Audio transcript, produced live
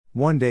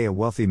One day a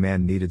wealthy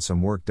man needed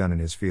some work done in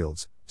his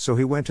fields, so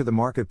he went to the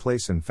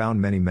marketplace and found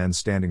many men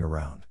standing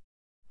around.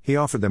 He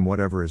offered them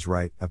whatever is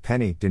right, a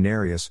penny,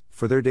 denarius,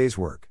 for their day's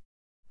work.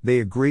 They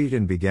agreed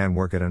and began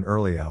work at an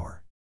early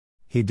hour.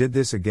 He did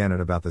this again at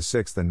about the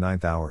 6th and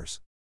 9th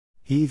hours.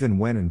 He even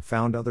went and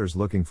found others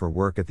looking for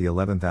work at the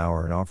 11th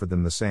hour and offered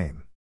them the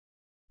same.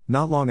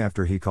 Not long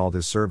after, he called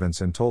his servants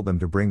and told them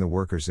to bring the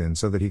workers in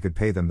so that he could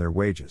pay them their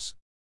wages.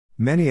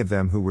 Many of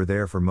them who were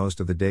there for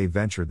most of the day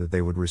ventured that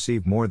they would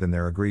receive more than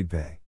their agreed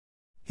pay.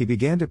 He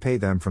began to pay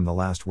them from the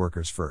last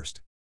workers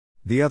first.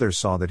 The others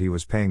saw that he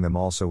was paying them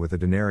also with a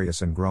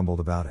denarius and grumbled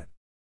about it.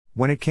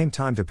 When it came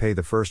time to pay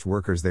the first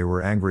workers, they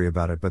were angry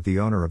about it, but the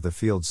owner of the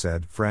field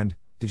said, "Friend,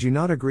 did you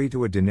not agree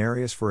to a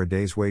denarius for a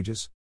day's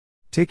wages?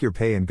 Take your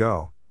pay and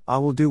go. I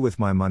will do with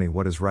my money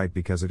what is right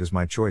because it is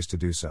my choice to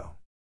do so."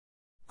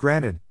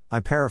 Granted, I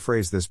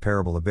paraphrase this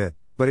parable a bit,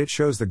 but it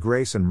shows the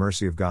grace and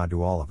mercy of God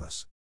to all of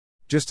us.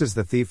 Just as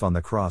the thief on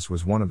the cross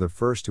was one of the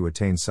first to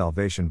attain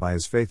salvation by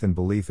his faith and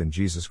belief in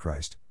Jesus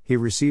Christ, he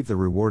received the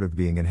reward of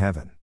being in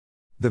heaven.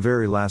 The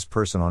very last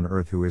person on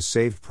earth who is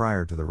saved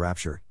prior to the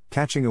rapture,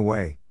 catching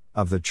away,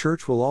 of the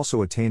church will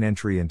also attain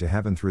entry into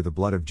heaven through the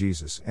blood of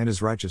Jesus and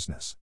his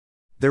righteousness.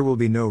 There will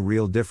be no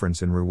real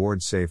difference in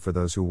rewards save for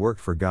those who worked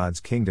for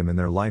God's kingdom in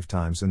their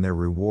lifetimes, and their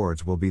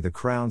rewards will be the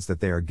crowns that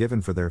they are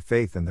given for their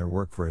faith and their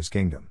work for his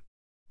kingdom.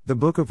 The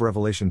book of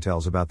Revelation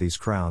tells about these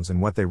crowns and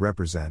what they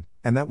represent,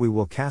 and that we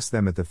will cast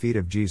them at the feet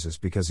of Jesus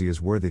because he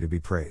is worthy to be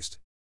praised.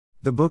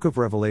 The book of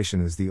Revelation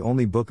is the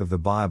only book of the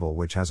Bible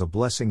which has a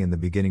blessing in the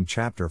beginning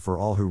chapter for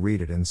all who read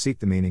it and seek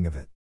the meaning of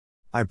it.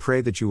 I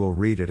pray that you will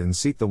read it and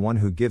seek the one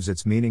who gives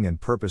its meaning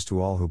and purpose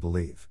to all who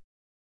believe.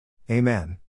 Amen.